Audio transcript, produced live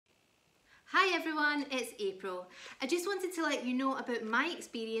Hi everyone, it's April. I just wanted to let you know about my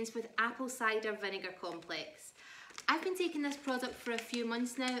experience with Apple Cider Vinegar Complex. I've been taking this product for a few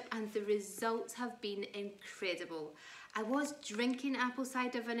months now and the results have been incredible. I was drinking apple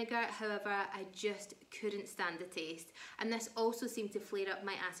cider vinegar, however I just couldn't stand the taste, and this also seemed to flare up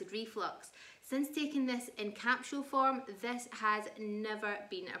my acid reflux. Since taking this in capsule form, this has never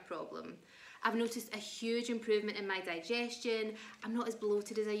been a problem. I've noticed a huge improvement in my digestion, I'm not as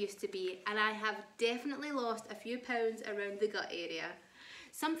bloated as I used to be, and I have definitely lost a few pounds around the gut area.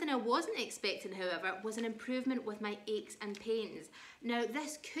 Something I wasn't expecting, however, was an improvement with my aches and pains. Now,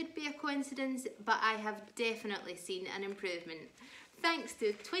 this could be a coincidence, but I have definitely seen an improvement. Thanks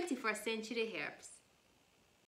to 21st Century Herbs.